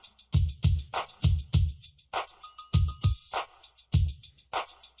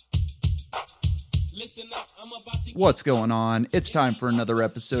What's going on? It's time for another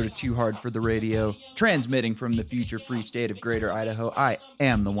episode of Too Hard for the Radio, transmitting from the future free state of Greater Idaho. I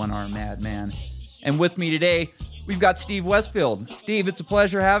am the one-armed madman. And with me today, we've got Steve Westfeld. Steve, it's a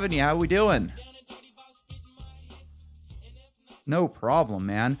pleasure having you. How we doing? No problem,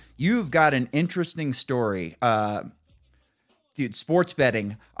 man. You've got an interesting story. Dude, sports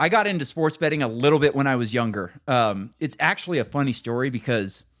betting. I got into sports betting a little bit when I was younger. It's actually a funny story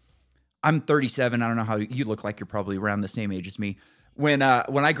because I'm 37. I don't know how you look like. You're probably around the same age as me. When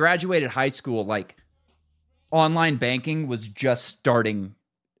I graduated high school, like online banking was just starting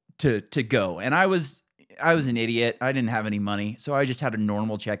to go, and I was an idiot. I didn't have any money, so I just had a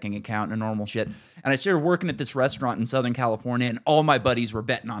normal checking account and a normal shit. And I started working at this restaurant in Southern California, and all my buddies were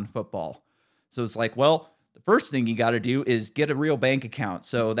betting on football. So it's like, well, the first thing you got to do is get a real bank account.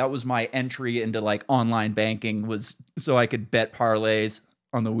 So that was my entry into like online banking, was so I could bet parlays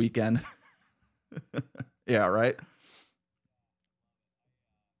on the weekend. Yeah, right.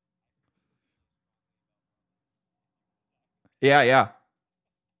 Yeah, yeah,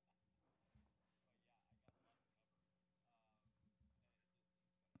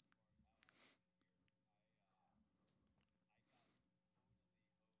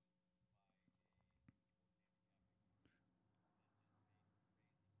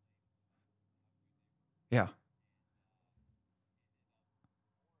 yeah.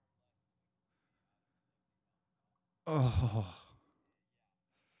 Oh,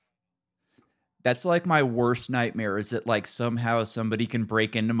 that's like my worst nightmare, is that like somehow somebody can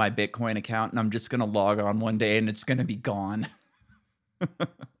break into my Bitcoin account and I'm just going to log on one day and it's going to be gone.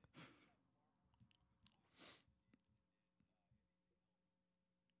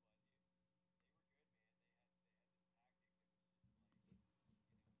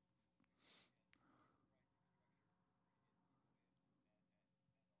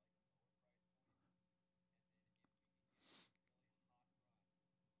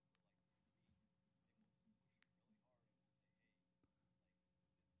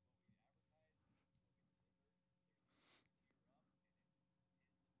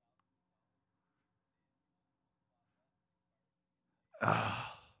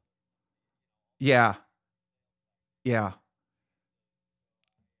 Ah, yeah, yeah.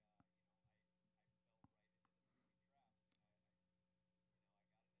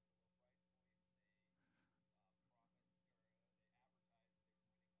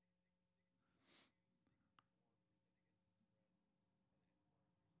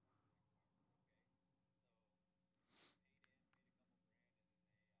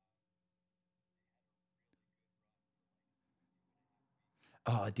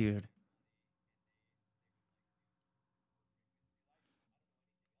 Oh, dude.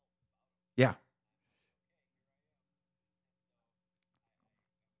 Yeah,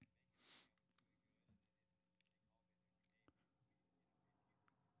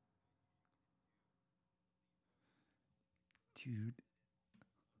 dude.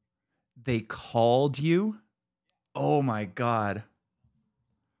 They called you? Oh my God.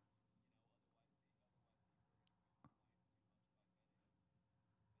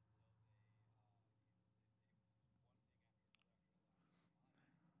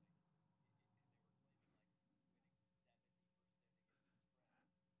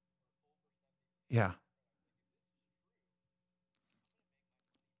 Yeah.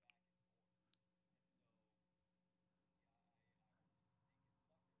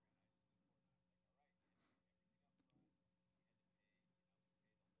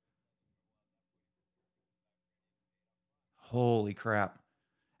 Holy crap.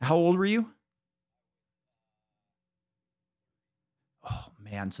 How old were you? Oh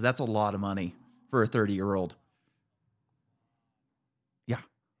man, so that's a lot of money for a 30-year-old. Yeah.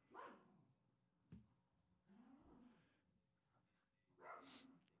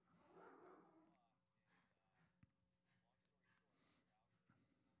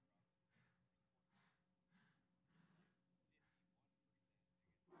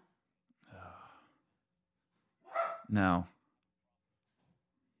 No.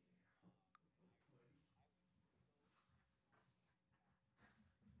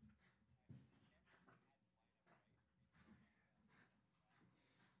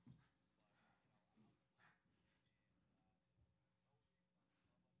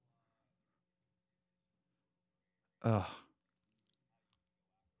 Ugh.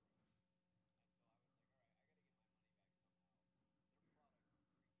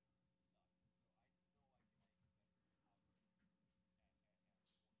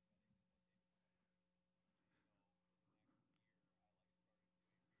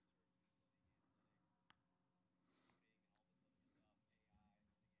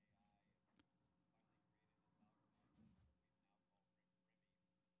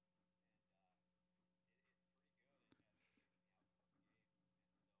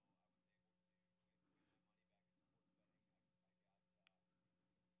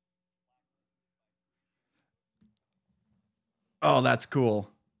 Oh, that's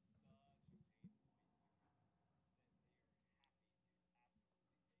cool.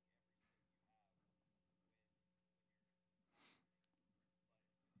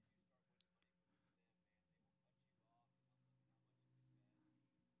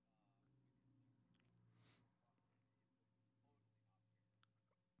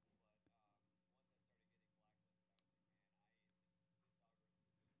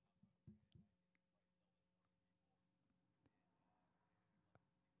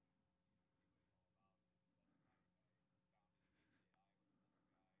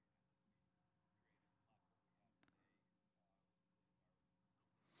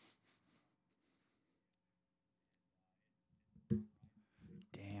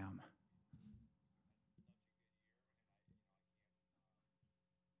 Damn.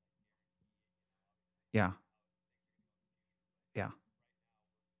 Yeah. Yeah.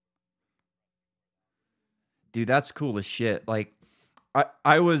 Dude, that's cool as shit. Like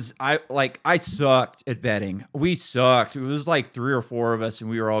I sucked at betting. We sucked. It was like three or four of us, and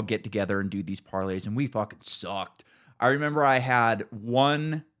we were all get together and do these parlays, and we fucking sucked. I remember I had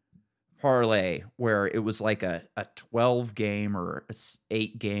one parlay where it was like a 12 game or a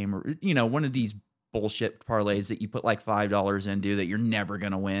 8 game, or one of these bullshit parlays that you put like $5 into that you're never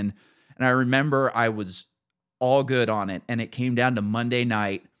gonna win. And I remember I was all good on it, and it came down to Monday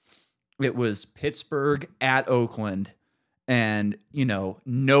night. It was Pittsburgh at Oakland, and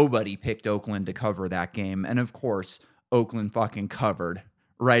nobody picked Oakland to cover that game, and of course Oakland fucking covered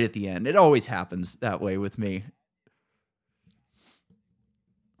right at the end. It always happens that way with me.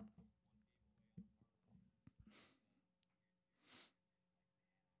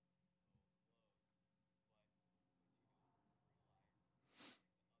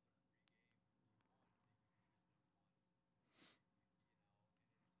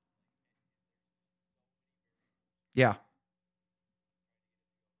 Yeah.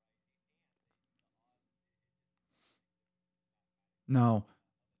 No.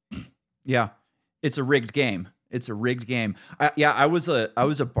 Yeah, it's a rigged game. It's a rigged game. Yeah, I was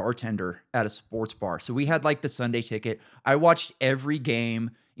a bartender at a sports bar, so we had like the Sunday ticket. I watched every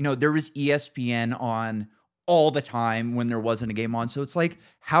game. There was ESPN on all the time when there wasn't a game on. So it's like,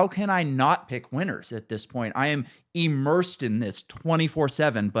 how can I not pick winners at this point? I am immersed in this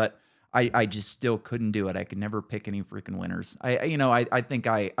 24/7, but I just still couldn't do it. I could never pick any freaking winners. I think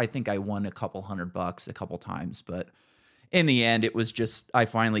I won a couple $100 a couple times, but in the end, it was just I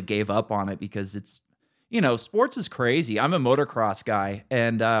finally gave up on it because sports is crazy. I'm a motocross guy,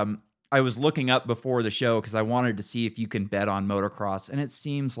 and I was looking up before the show because I wanted to see if you can bet on motocross, and it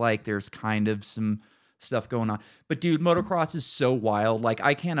seems like there's kind of some stuff going on. But dude, motocross is so wild. Like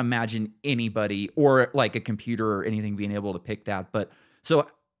I can't imagine anybody or like a computer or anything being able to pick that. But so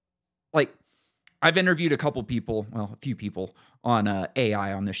like I've interviewed a couple people, well, a few people on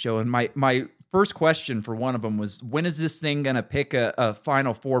AI on this show, and my first question for one of them was, when is this thing gonna pick a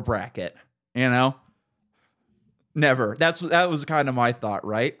Final Four bracket? You know, never. That was kind of my thought,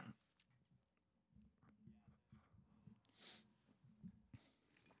 right?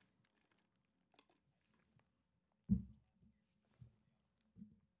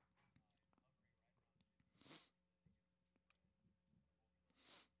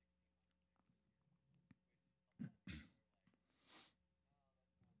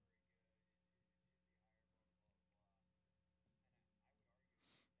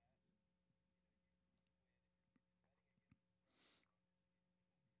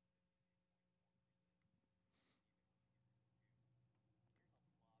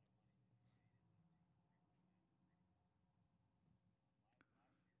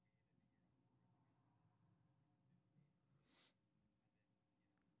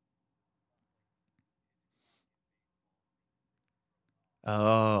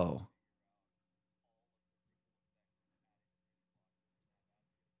 Oh,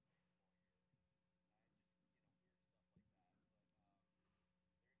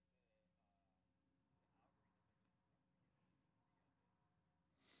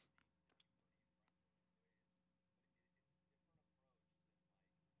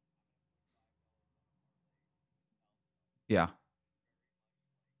 yeah,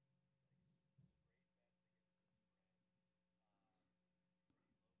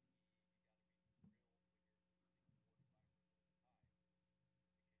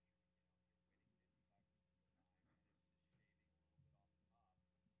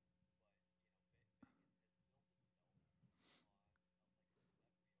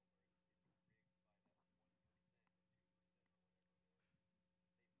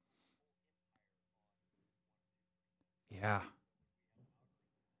 yeah.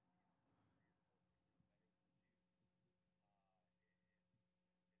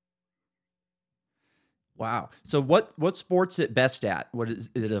 Wow. So what sports it best at? What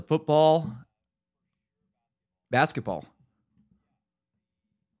is it? A football, basketball?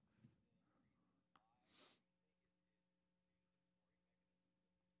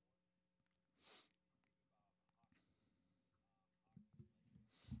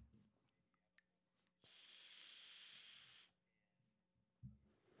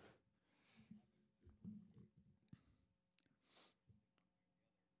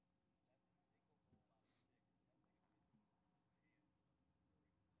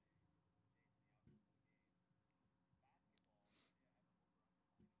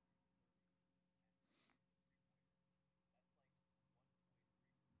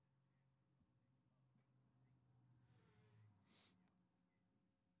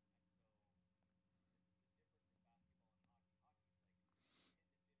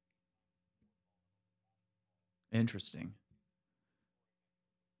 Interesting.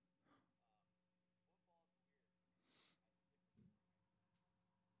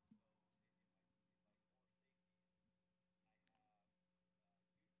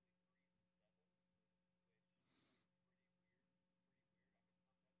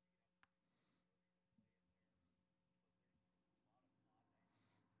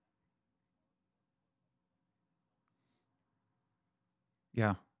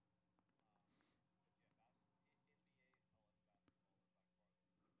 Yeah.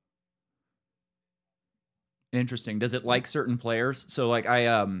 Interesting. Does it like certain players? So like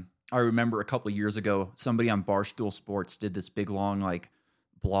I remember a couple years ago somebody on Barstool Sports did this big long like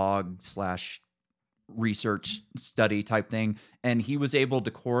blog slash research study type thing, and he was able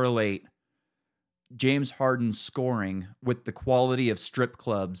to correlate James Harden's scoring with the quality of strip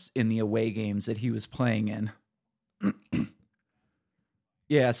clubs in the away games that he was playing in.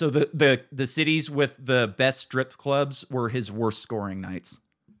 Yeah, so the cities with the best strip clubs were his worst scoring nights.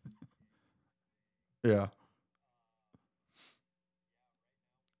 Yeah.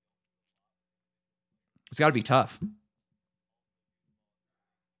 It's got to be tough.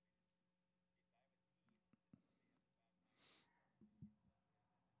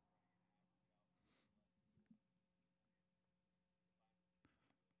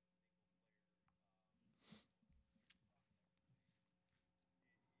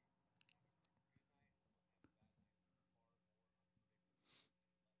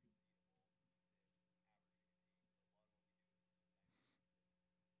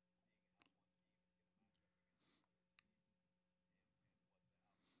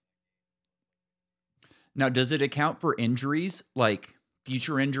 Now, does it account for injuries, like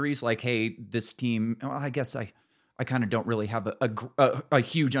future injuries? Like, hey, this team. Well, I guess I kind of don't really have a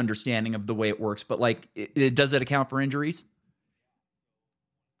huge understanding of the way it works, but like, does it account for injuries?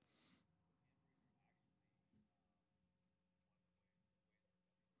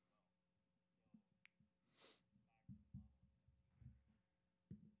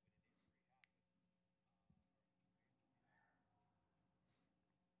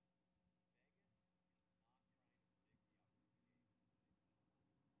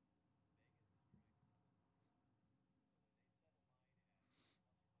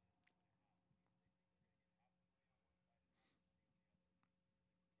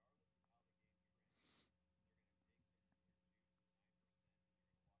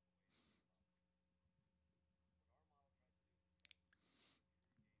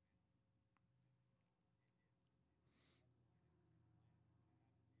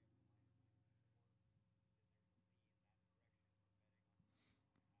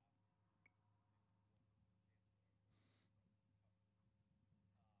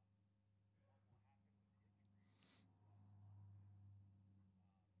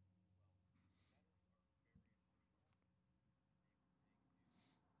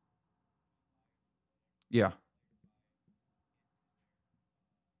 Yeah,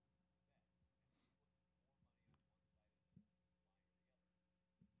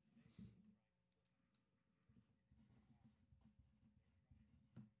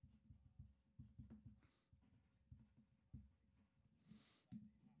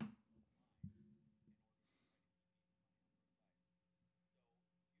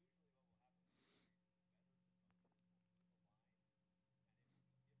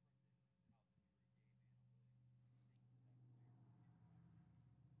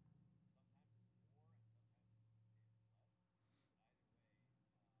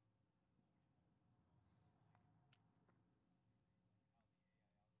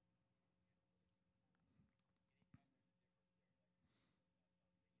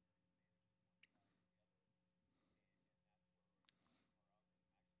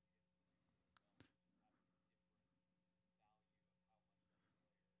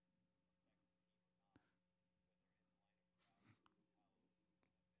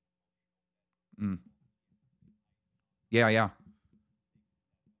 Mm. Yeah, yeah.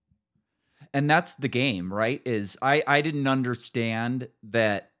 And that's the game, right? Is I didn't understand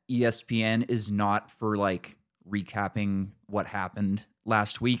that ESPN is not for like recapping what happened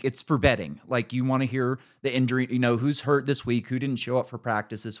last week. It's for betting. Like you want to hear the injury, who's hurt this week, who didn't show up for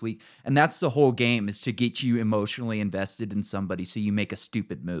practice this week. And that's the whole game, is to get you emotionally invested in somebody so you make a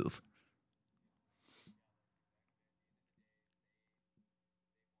stupid move.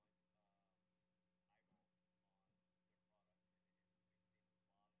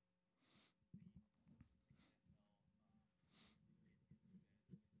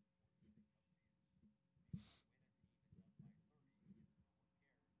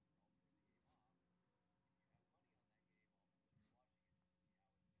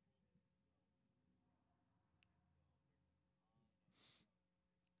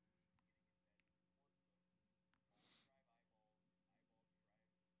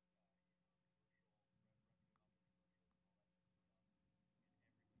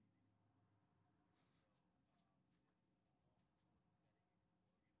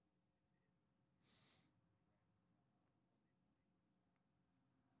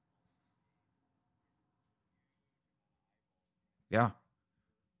 Yeah.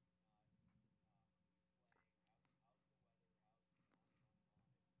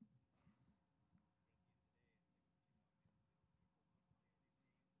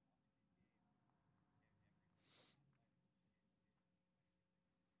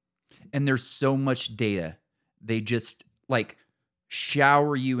 And there's so much data. They just like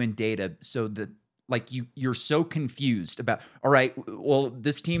shower you in data so that like you're so confused about, all right, well,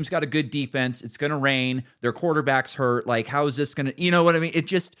 this team's got a good defense, it's going to rain, their quarterback's hurt, like how is this going to, you know what I mean? It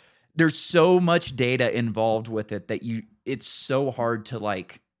just, there's so much data involved with it that it's so hard to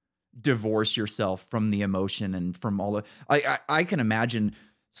like divorce yourself from the emotion and from all the I can imagine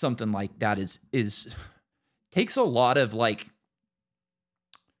something like that is takes a lot of like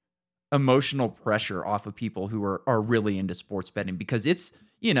emotional pressure off of people who are really into sports betting, because it's,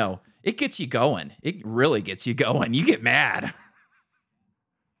 it gets you going. It really gets you going. You get mad.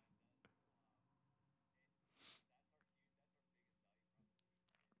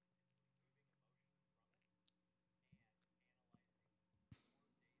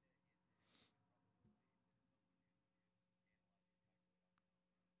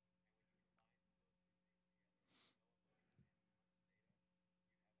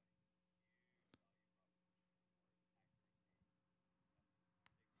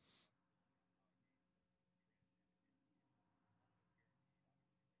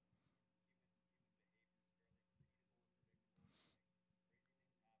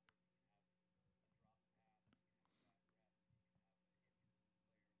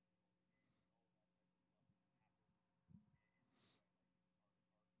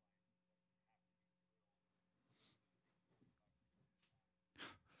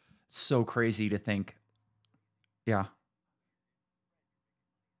 So crazy to think. Yeah.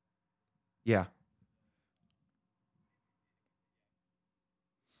 Yeah.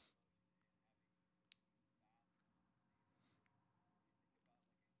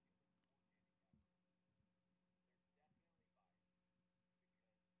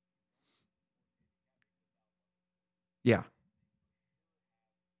 Yeah.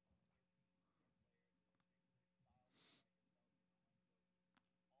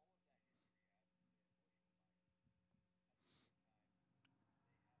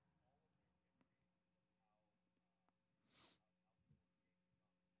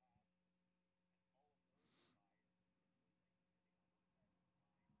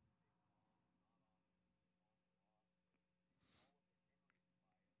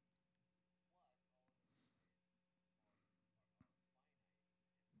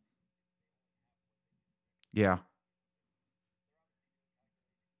 Yeah.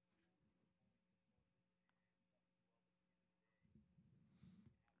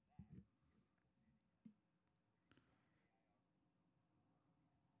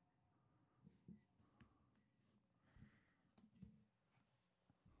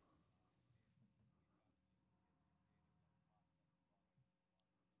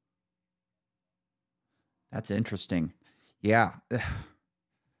 That's interesting. Yeah.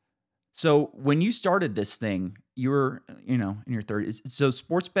 So when you started this thing, you were, in your 30s. So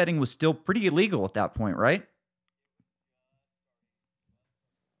sports betting was still pretty illegal at that point, right?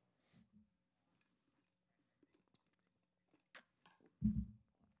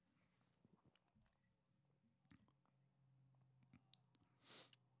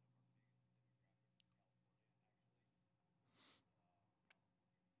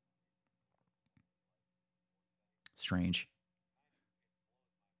 Strange.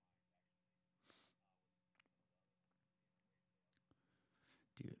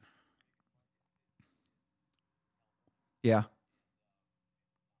 Yeah.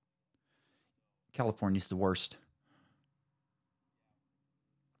 California's the worst.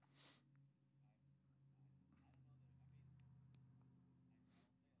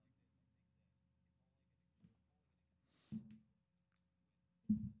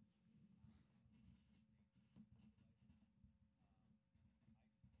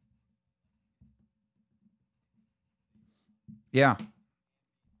 Yeah.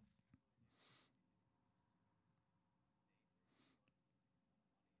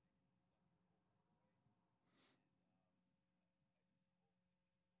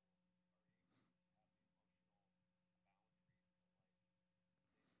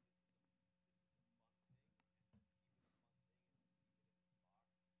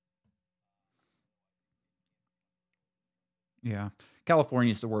 Yeah.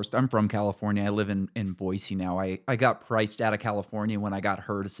 California's the worst. I'm from California. I live in Boise now. I got priced out of California when I got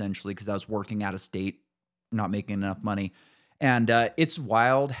hurt essentially because I was working out of state, not making enough money. And it's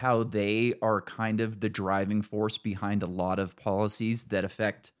wild how they are kind of the driving force behind a lot of policies that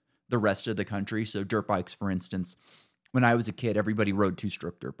affect the rest of the country. So, dirt bikes, for instance, when I was a kid, everybody rode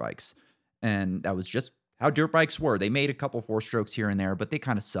two-stroke dirt bikes. And that was just how dirt bikes were. They made a couple four strokes here and there, but they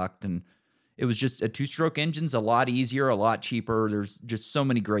kind of sucked. And it was just a two-stroke engine's a lot easier, a lot cheaper. There's just so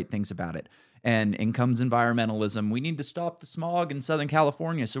many great things about it. And in comes environmentalism. We need to stop the smog in Southern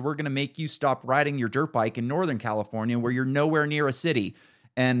California, so we're going to make you stop riding your dirt bike in Northern California where you're nowhere near a city.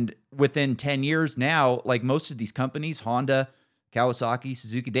 And within 10 years now, like most of these companies, Honda, Kawasaki,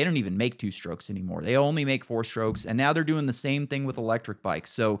 Suzuki, they don't even make two strokes anymore. They only make four strokes. And now they're doing the same thing with electric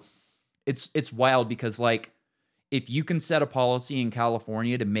bikes. So it's wild because like if you can set a policy in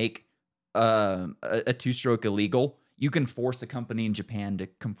California to make a two stroke illegal, you can force a company in Japan to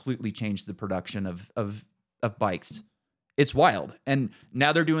completely change the production of bikes. It's wild. And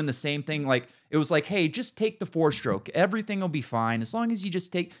now they're doing the same thing. Like it was like, hey, just take the four stroke. Everything will be fine. As long as you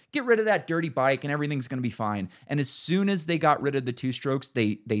just get rid of that dirty bike and everything's going to be fine. And as soon as they got rid of the two strokes,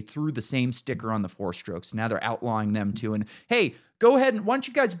 they threw the same sticker on the four strokes. Now they're outlawing them too. And hey, go ahead and why don't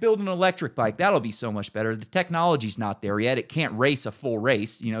you guys build an electric bike? That'll be so much better. The technology's not there yet. It can't race a full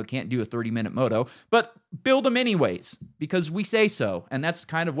race. You know, it can't do a 30-minute moto, but build them anyways because we say so. And that's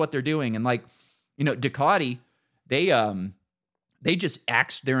kind of what they're doing. And like, you know, Ducati, they just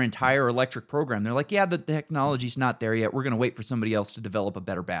axed their entire electric program. They're like, yeah, the technology's not there yet. We're going to wait for somebody else to develop a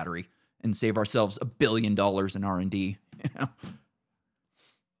better battery and save ourselves $1 billion in R&D. You know?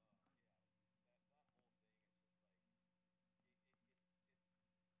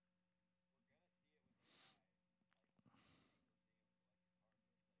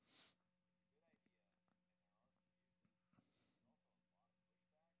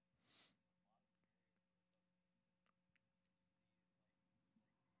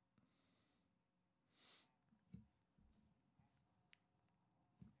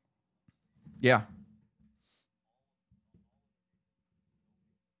 Yeah.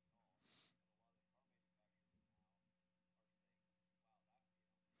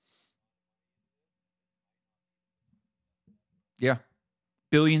 Yeah.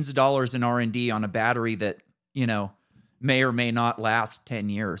 Billions of dollars in R&D on a battery that, you know, may or may not last 10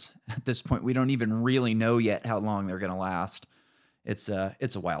 years. At this point, we don't even really know yet how long they're going to last. It's a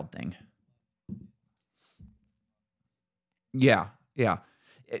wild thing. Yeah. Yeah.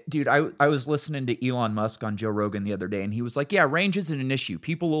 Dude, I was listening to Elon Musk on Joe Rogan the other day and he was like, "Yeah, range isn't an issue.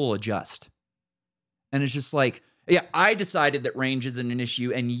 People will adjust." And it's just like, yeah, I decided that range isn't an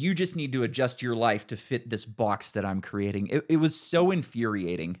issue and you just need to adjust your life to fit this box that I'm creating. It was so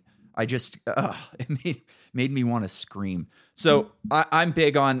infuriating. I just, it made me want to scream. So I'm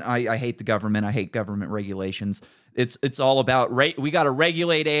big on, I hate the government. I hate government regulations. It's all about, we got to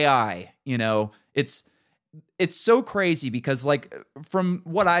regulate AI. You know, it's so crazy because like from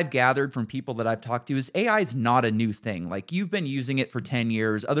what I've gathered from people that I've talked to is AI is not a new thing. Like you've been using it for 10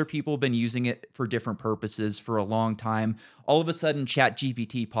 years. Other people have been using it for different purposes for a long time. All of a sudden Chat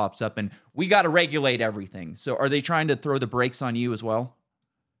GPT pops up and we got to regulate everything. So are they trying to throw the brakes on you as well?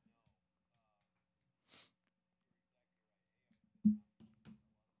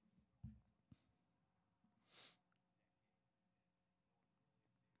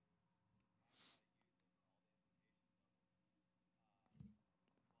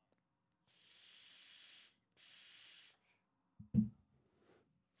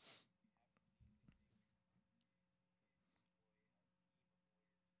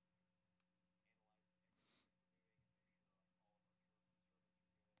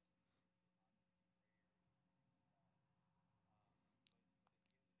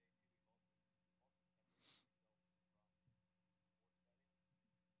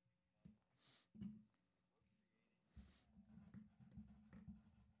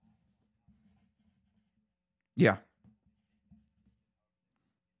 Yeah.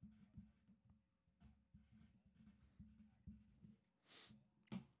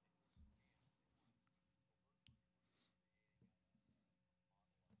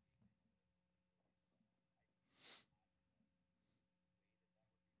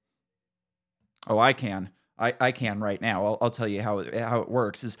 Oh, I can. I can right now. I'll tell you how it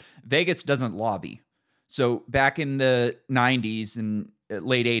works. Is Vegas doesn't lobby. So back in the 90s and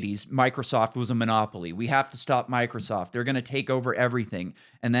late 80s, Microsoft was a monopoly. We have to stop Microsoft. They're going to take over everything.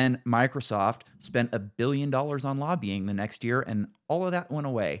 And then Microsoft spent $1 billion on lobbying the next year, and all of that went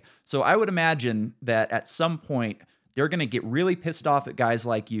away. So I would imagine that at some point they're going to get really pissed off at guys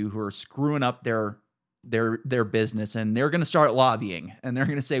like you who are screwing up their business, and they're going to start lobbying, and they're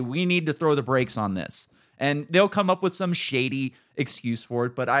going to say we need to throw the brakes on this, and they'll come up with some shady excuse for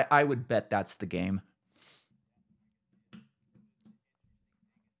it, but I would bet that's the game.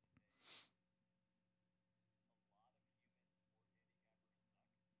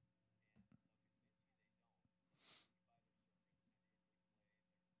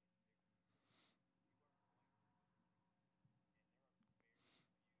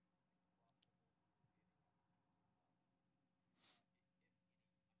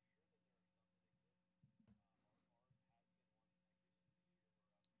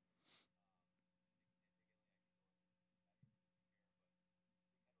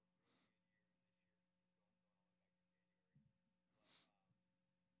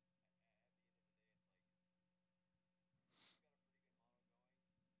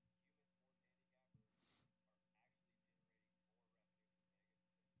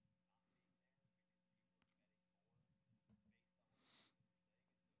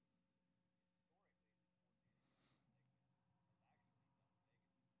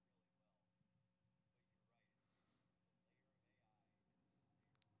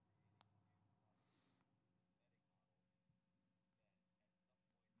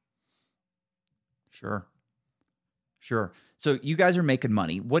 Sure. Sure. So you guys are making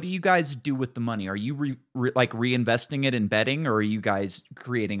money. What do you guys do with the money? Are you like reinvesting it in betting, or are you guys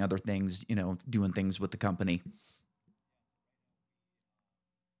creating other things, doing things with the company?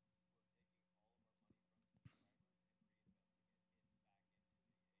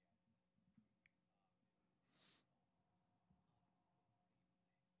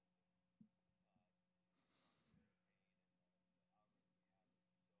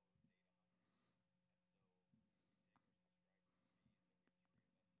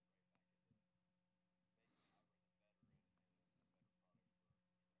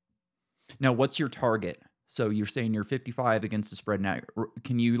 Now, what's your target? So you're saying you're 55 against the spread now.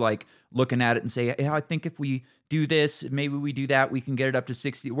 Can you like looking at it and say, "Yeah, I think if we do this, maybe we do that, we can get it up to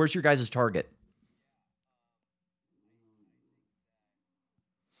 60." Where's your guys' target?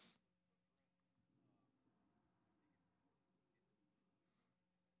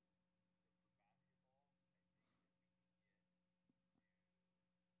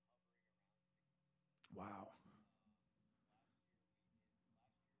 Wow.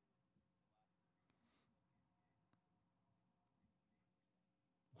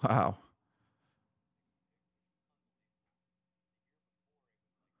 Wow.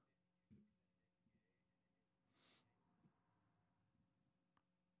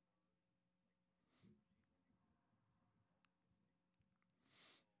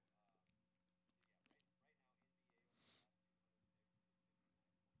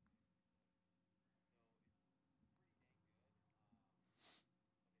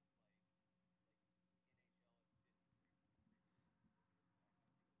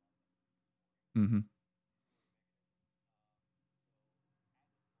 Mm-hmm.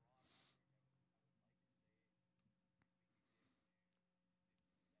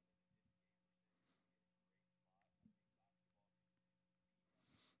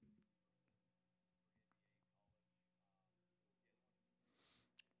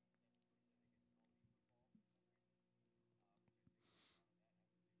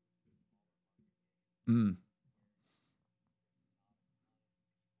 Mm.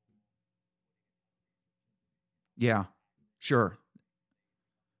 Yeah. Sure.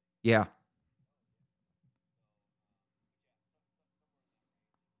 Yeah.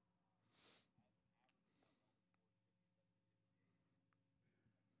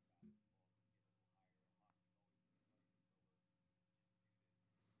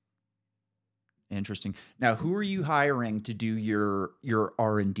 Interesting. Now, who are you hiring to do your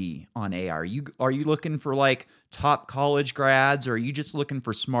R&D on AI? Are you looking for like top college grads, or are you just looking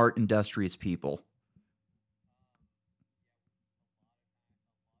for smart, industrious people?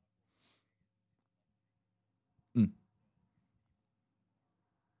 Mm.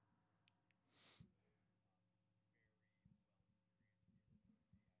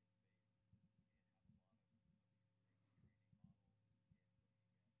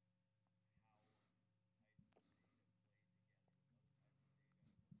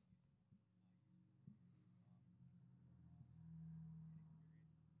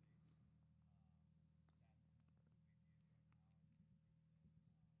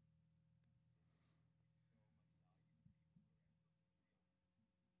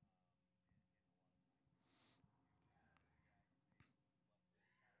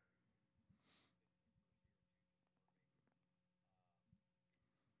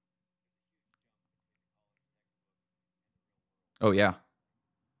 Oh yeah.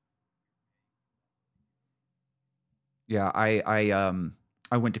 Yeah,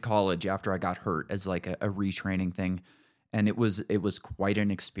 I went to college after I got hurt as like a retraining thing, and it was quite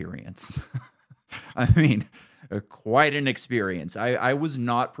an experience. I mean, quite an experience. I was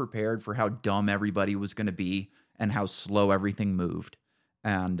not prepared for how dumb everybody was going to be and how slow everything moved.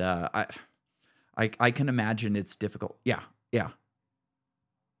 And I can imagine it's difficult. Yeah, yeah,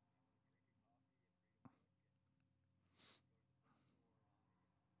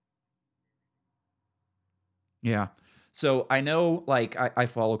 yeah. So I know, like, I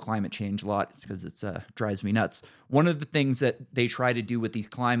follow climate change a lot. It's because it's drives me nuts. One of the things that they try to do with these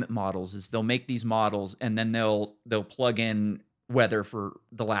climate models is they'll make these models and then they'll plug in weather for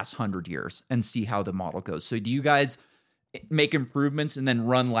the last 100 years and see how the model goes. So do you guys make improvements and then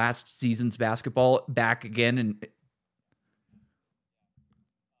run last season's basketball back again? And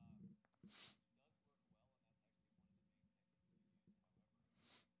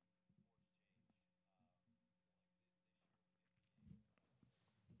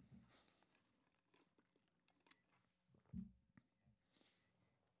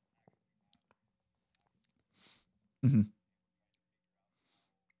Mhm.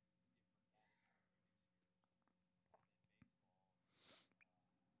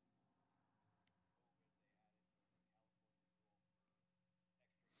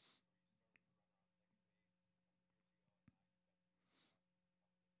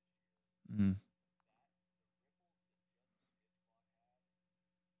 Mhm.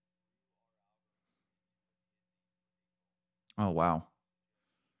 Oh wow.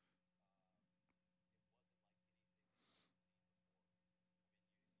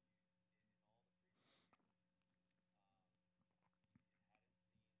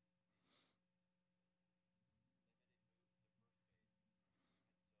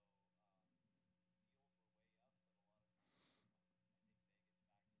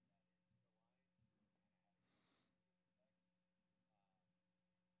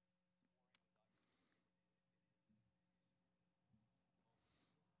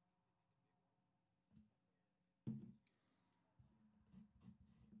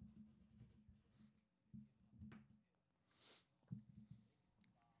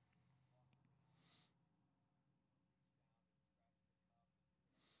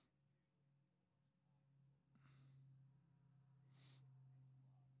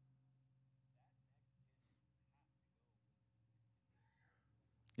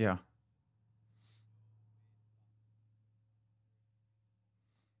 Yeah.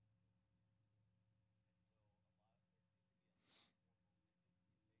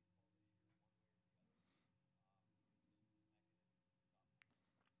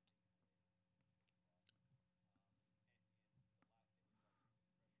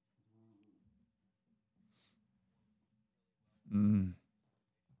 Mm.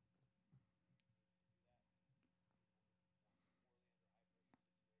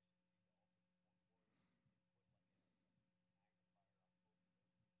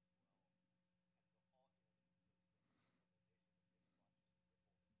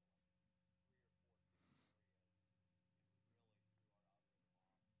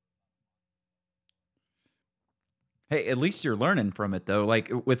 Hey, at least you're learning from it though. Like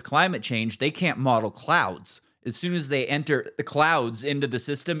with climate change, they can't model clouds. As soon as they enter the clouds into the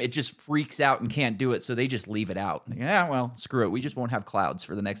system, it just freaks out and can't do it. So they just leave it out. Yeah, well, screw it. We just won't have clouds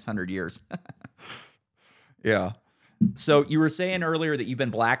for the next 100 years. Yeah. So you were saying earlier that you've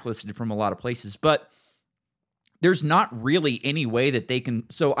been blacklisted from a lot of places, but there's not really any way that they can.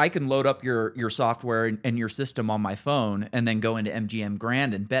 So I can load up your software and your system on my phone and then go into MGM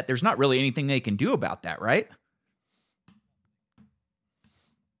Grand and bet. There's not really anything they can do about that, right?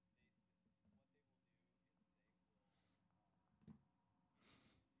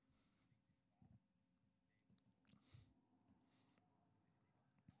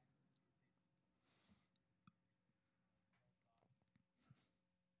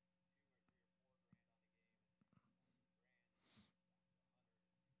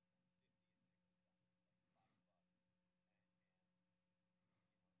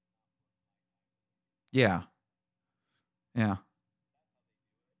 Yeah. Yeah.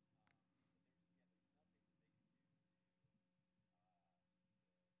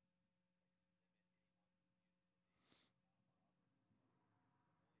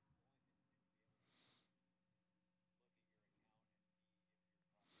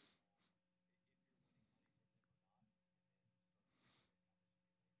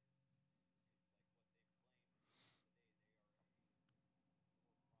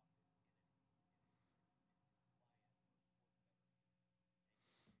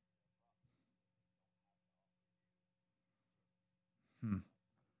 Hmm.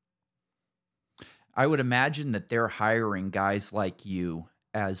 I would imagine that they're hiring guys like you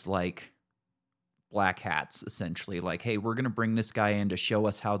as like black hats, essentially. Like, hey, we're going to bring this guy in to show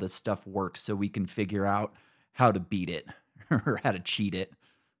us how this stuff works so we can figure out how to beat it or how to cheat it.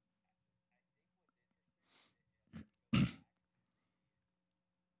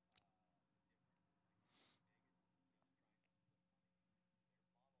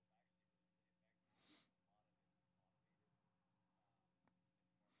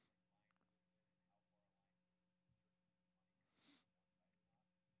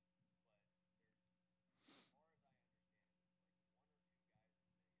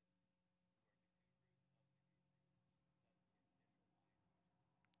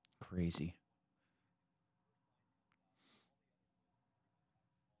 Crazy.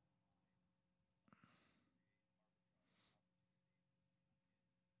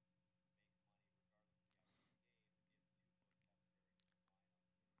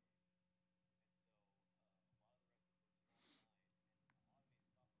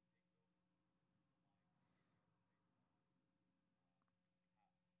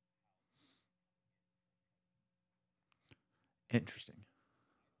 Interesting.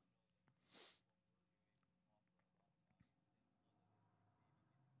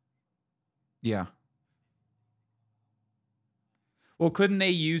 Yeah. Well, couldn't they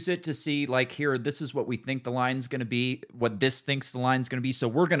use it to see, like, here, this is what we think the line's going to be, what this thinks the line's going to be. So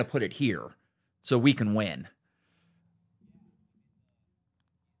we're going to put it here so we can win.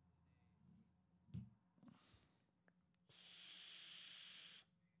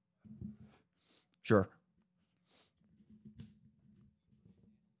 Sure.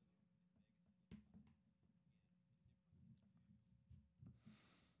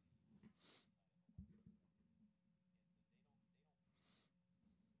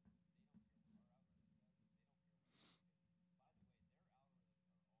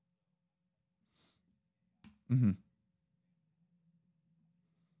 Hmm.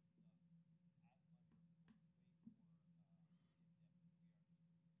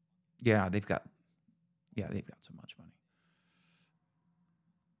 Yeah, they've got so much money.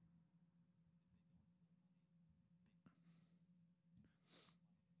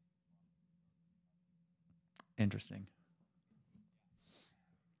 Interesting.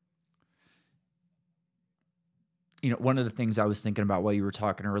 One of the things I was thinking about while you were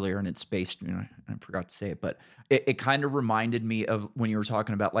talking earlier, and it's spaced, I forgot to say it, but it kind of reminded me of when you were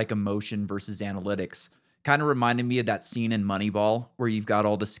talking about like emotion versus analytics. Kind of reminded me of that scene in Moneyball where you've got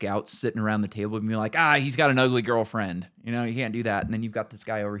all the scouts sitting around the table and being like, he's got an ugly girlfriend. You can't do that. And then you've got this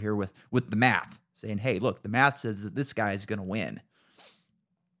guy over here with the math saying, hey, look, the math says that this guy is going to win.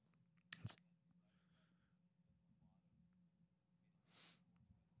 It's-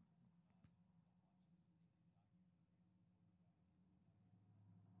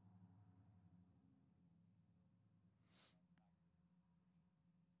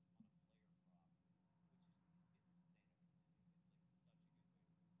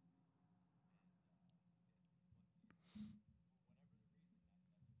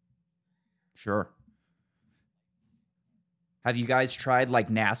 Sure. Have you guys tried like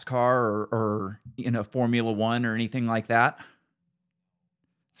NASCAR or Formula One or anything like that?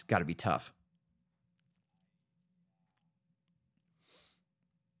 It's got to be tough.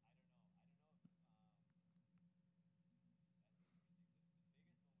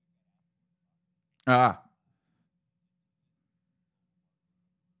 Ah,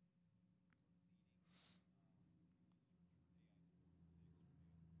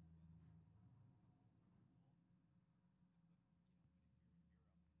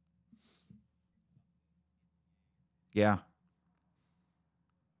 yeah.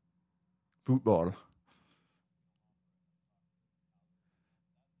 Football.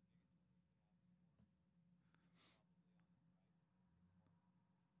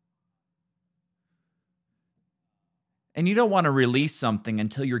 And you don't want to release something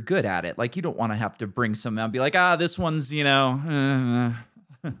until you're good at it. Like you don't want to have to bring something out and be like, this one's, oh,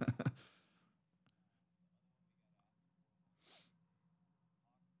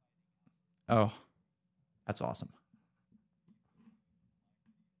 that's awesome.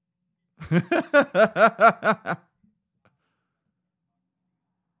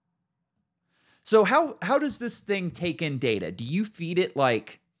 So how does this thing take in data? Do you feed it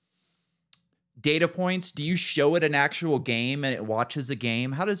like data points? Do you show it an actual game and it watches a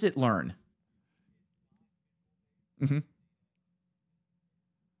game? How does it learn? Hmm.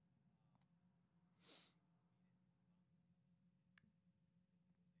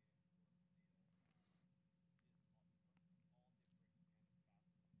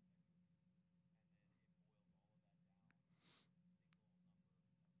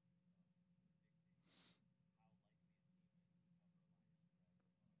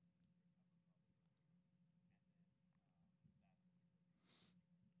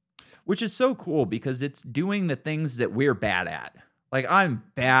 which is so cool because it's doing the things that we're bad at. Like I'm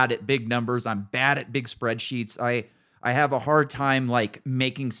bad at big numbers. I'm bad at big spreadsheets. I have a hard time like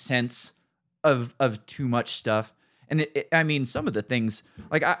making sense of too much stuff. And I mean, some of the things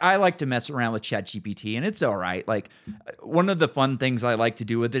like I like to mess around with ChatGPT and it's all right. Like one of the fun things I like to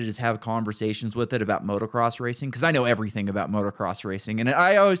do with it is have conversations with it about motocross racing because I know everything about motocross racing. And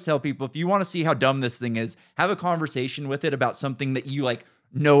I always tell people, if you want to see how dumb this thing is, have a conversation with it about something that you like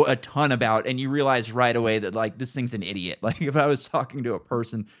know a ton about and you realize right away that like this thing's an idiot. Like if I was talking to a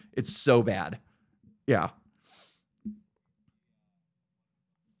person, it's so bad. Yeah.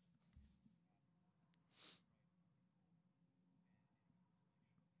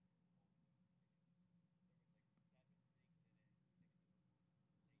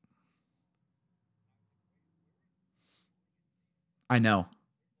 I know.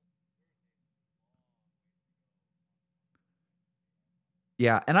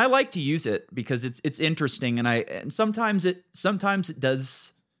 Yeah, and I like to use it because it's interesting and sometimes it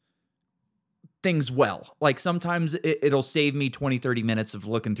does things well. Like sometimes it'll save me 20, 30 minutes of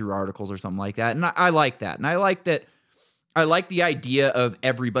looking through articles or something like that. And I like that. And I like that. I like the idea of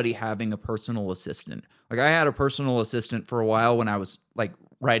everybody having a personal assistant. Like I had a personal assistant for a while when I was like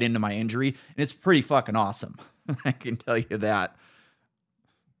right into my injury and it's pretty fucking awesome. I can tell you that.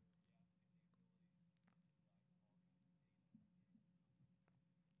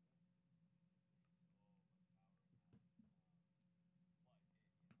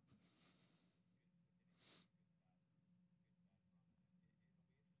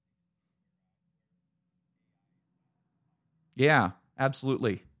 Yeah,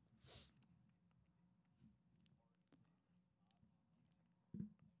 absolutely.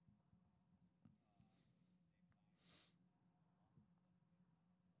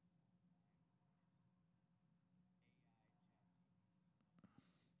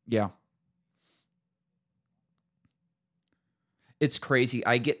 Yeah. It's crazy.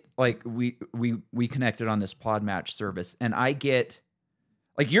 I get like we connected on this pod match service and I get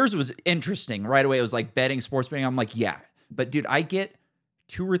like yours was interesting right away. It was like betting, sports betting. I'm like, yeah. But dude, I get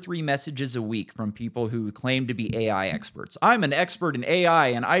two or three messages a week from people who claim to be AI experts. I'm an expert in AI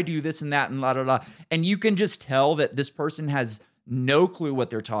and I do this and that and la da da. And you can just tell that this person has no clue what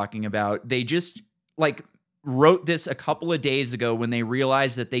they're talking about. They just like wrote this a couple of days ago when they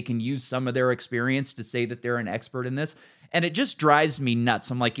realized that they can use some of their experience to say that they're an expert in this. And it just drives me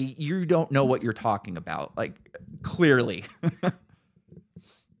nuts. I'm like, you don't know what you're talking about. Like clearly.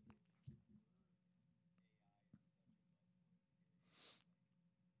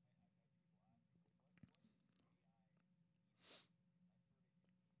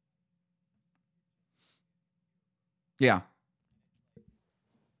 Yeah.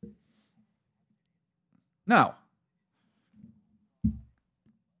 No.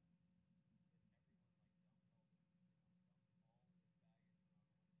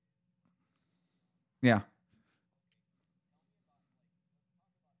 Yeah.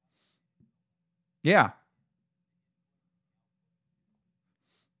 Yeah.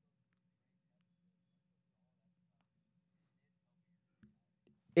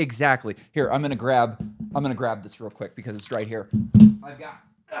 Exactly. Here, I'm gonna grab this real quick because it's right here. I've got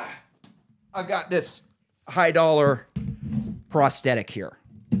I've got this high dollar prosthetic here.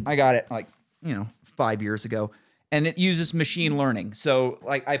 I got it like, 5 years ago. And it uses machine learning. So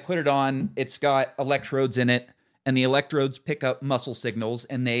like I put it on, it's got electrodes in it, and the electrodes pick up muscle signals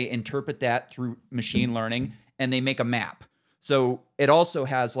and they interpret that through machine learning and they make a map. So it also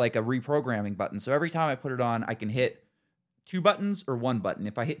has like a reprogramming button. So every time I put it on, I can hit two buttons or one button.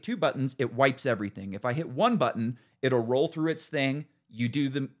 If I hit two buttons, it wipes everything. If I hit one button, it'll roll through its thing. You do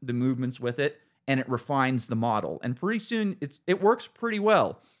the movements with it, and it refines the model. And pretty soon, it works pretty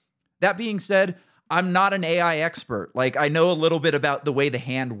well. That being said, I'm not an AI expert. Like I know a little bit about the way the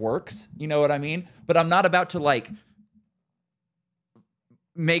hand works. You know what I mean? But I'm not about to like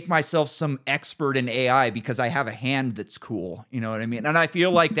make myself some expert in AI because I have a hand that's cool. You know what I mean? And I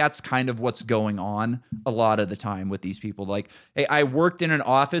feel like that's kind of what's going on a lot of the time with these people. Like, hey, I worked in an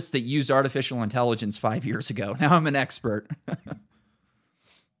office that used artificial intelligence 5 years ago. Now I'm an expert.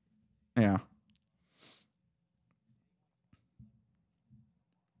 Yeah.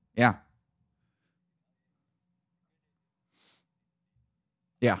 Yeah.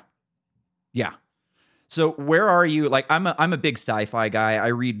 Yeah. Yeah. So where are you? Like, I'm a big sci-fi guy. I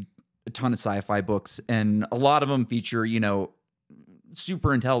read a ton of sci-fi books, and a lot of them feature,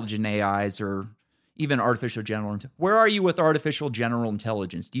 super intelligent AIs or even artificial general. Where are you with artificial general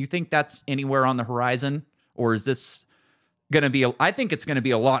intelligence? Do you think that's anywhere on the horizon, or is this going to be? I think it's going to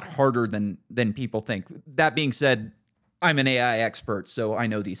be a lot harder than people think. That being said, I'm an AI expert, so I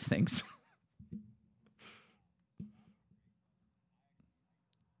know these things.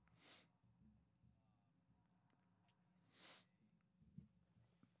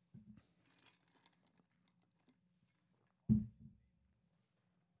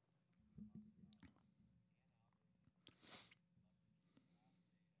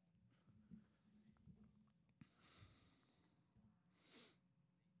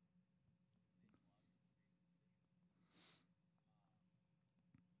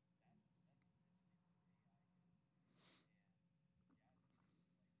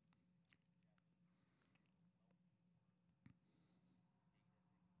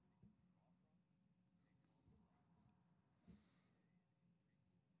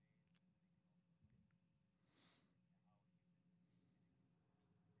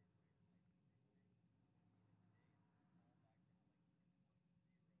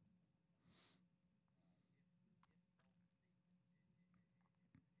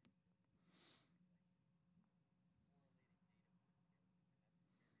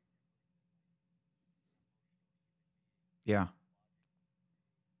 Yeah.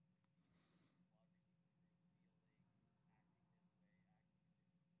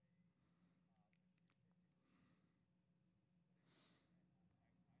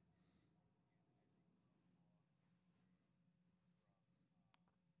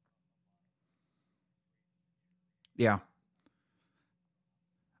 Yeah.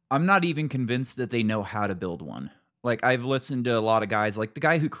 I'm not even convinced that they know how to build one. Like I've listened to a lot of guys, like the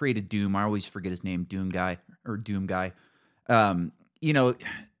guy who created Doom. I always forget his name, Doom guy or Doom guy. Um, you know,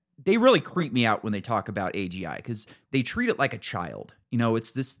 they really creep me out when they talk about AGI because they treat it like a child. You know,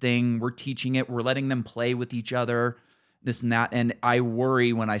 it's this thing we're teaching it, we're letting them play with each other, this and that. And I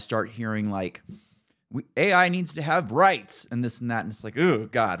worry when I start hearing like AI needs to have rights and this and that, and it's like, oh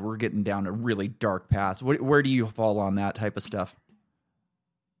God, we're getting down a really dark path. Where do you fall on that type of stuff?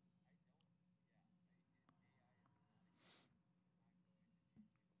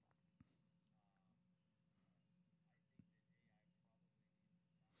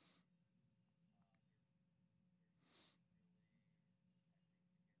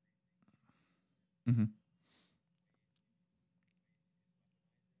 Hmm.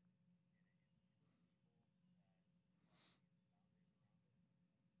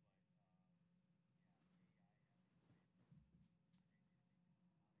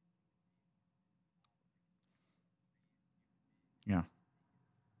 Yeah.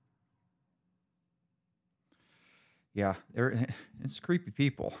 Yeah, it's creepy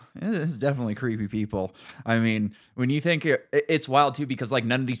people. It's definitely creepy people. I mean, when you think it's wild too, because like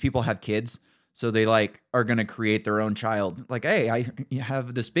none of these people have kids, so they like are gonna create their own child. Like, hey, I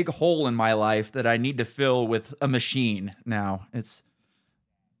have this big hole in my life that I need to fill with a machine. Now it's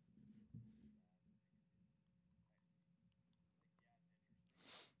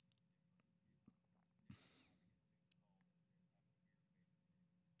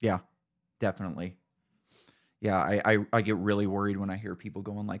yeah, definitely. Yeah, I get really worried when I hear people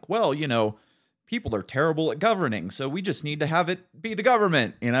going like, well, people are terrible at governing, so we just need to have it be the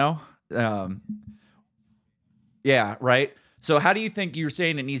government. Um, Yeah, right. So how do you think you're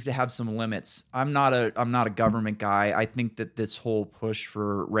saying it needs to have some limits? I'm not a government guy. I think that this whole push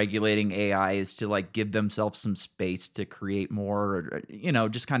for regulating AI is to like give themselves some space to create more or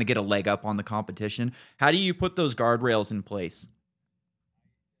just kind of get a leg up on the competition. How do you put those guardrails in place?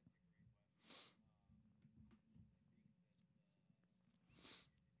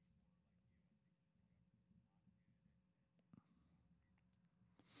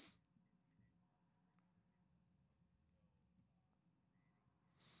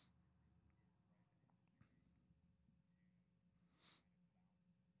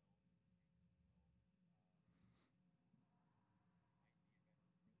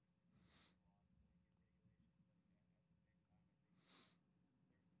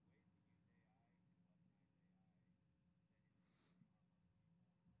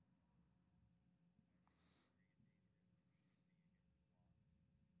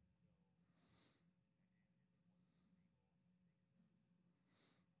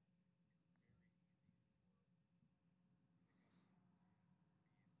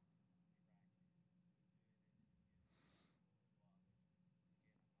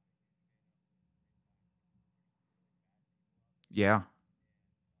 Yeah.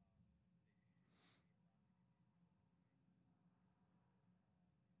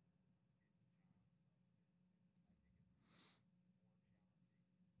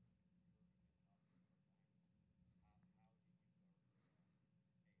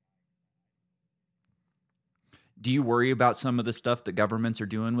 Do you worry about some of the stuff that governments are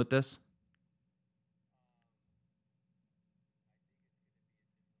doing with this?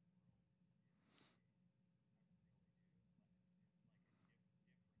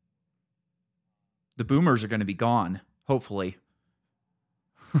 The boomers are going to be gone, hopefully.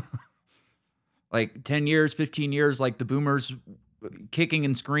 Like 10 years, 15 years, like the boomers kicking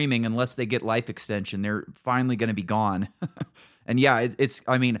and screaming unless they get life extension. They're finally going to be gone. And yeah,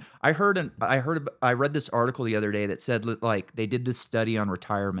 I mean, I read this article the other day that said like they did this study on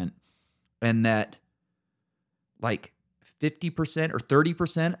retirement and that like 50% or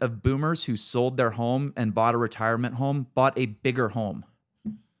 30% of boomers who sold their home and bought a retirement home bought a bigger home.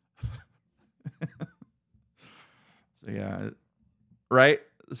 So yeah, right?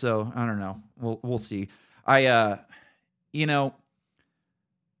 So I don't know. We'll see. I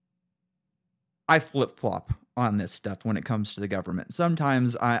flip-flop on this stuff when it comes to the government.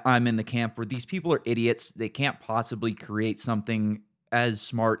 Sometimes I'm in the camp where these people are idiots. They can't possibly create something as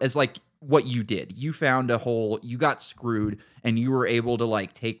smart as like what you did. You found a hole, you got screwed, and you were able to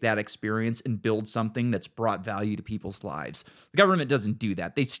like take that experience and build something that's brought value to people's lives. The government doesn't do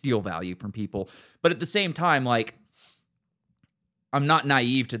that. They steal value from people. But at the same time, like, I'm not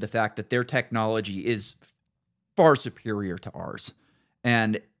naive to the fact that their technology is far superior to ours.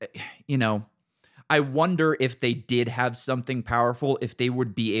 And, you know, I wonder if they did have something powerful, if they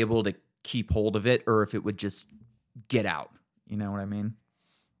would be able to keep hold of it or if it would just get out. You know what I mean?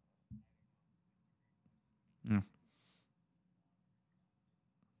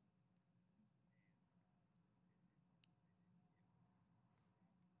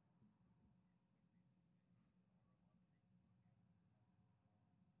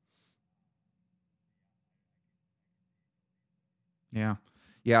 Yeah.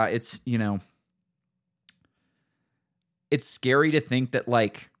 Yeah. It's, you know, it's scary to think that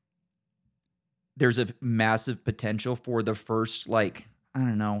like there's a massive potential for the first, like, I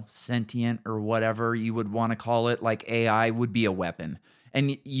don't know, sentient or whatever you would want to call it, like AI would be a weapon.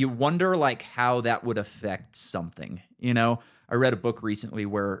 And you wonder like how that would affect something. You know, I read a book recently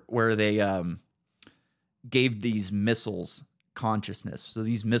where they gave these missiles consciousness. So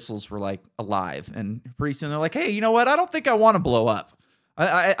these missiles were like alive, and pretty soon they're like, hey, you know what? I don't think I want to blow up.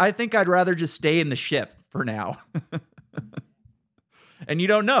 I think I'd rather just stay in the ship for now. And you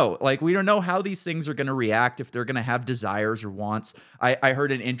don't know, like, we don't know how these things are going to react, if they're going to have desires or wants. I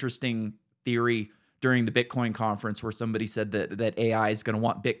heard an interesting theory during the Bitcoin conference where somebody said that AI is going to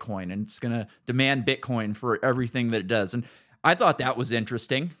want Bitcoin and it's going to demand Bitcoin for everything that it does. And I thought that was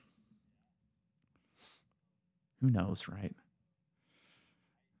interesting. Who knows, right?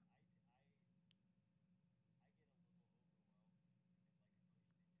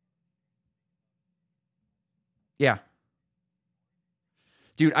 Yeah.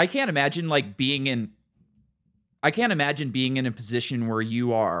 Dude, I can't imagine being in a position where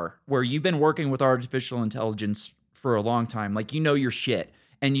you've been working with artificial intelligence for a long time. Like, you know your shit,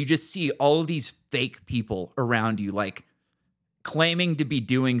 and you just see all of these fake people around you, like claiming to be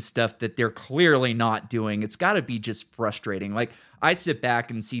doing stuff that they're clearly not doing. It's got to be just frustrating. Like, I sit back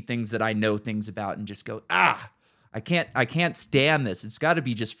and see things that I know things about and just go, I can't stand this. It's got to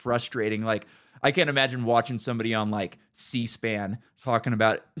be just frustrating. Like, I can't imagine watching somebody on like C-SPAN talking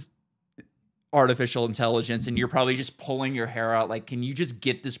about artificial intelligence and you're probably just pulling your hair out. Like, can you just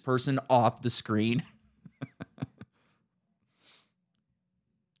get this person off the screen?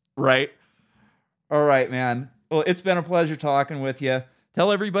 Right? All right, man. Well, it's been a pleasure talking with you.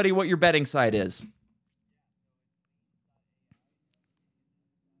 Tell everybody what your betting site is.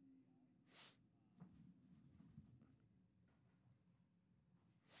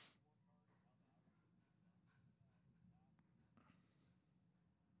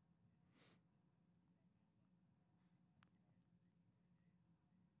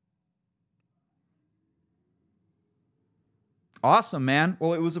 Awesome, man.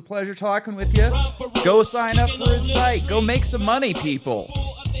 Well, it was a pleasure talking with you. Go sign up for his site. Go make some money, people.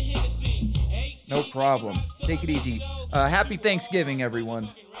 No problem. Take it easy. Happy Thanksgiving, everyone.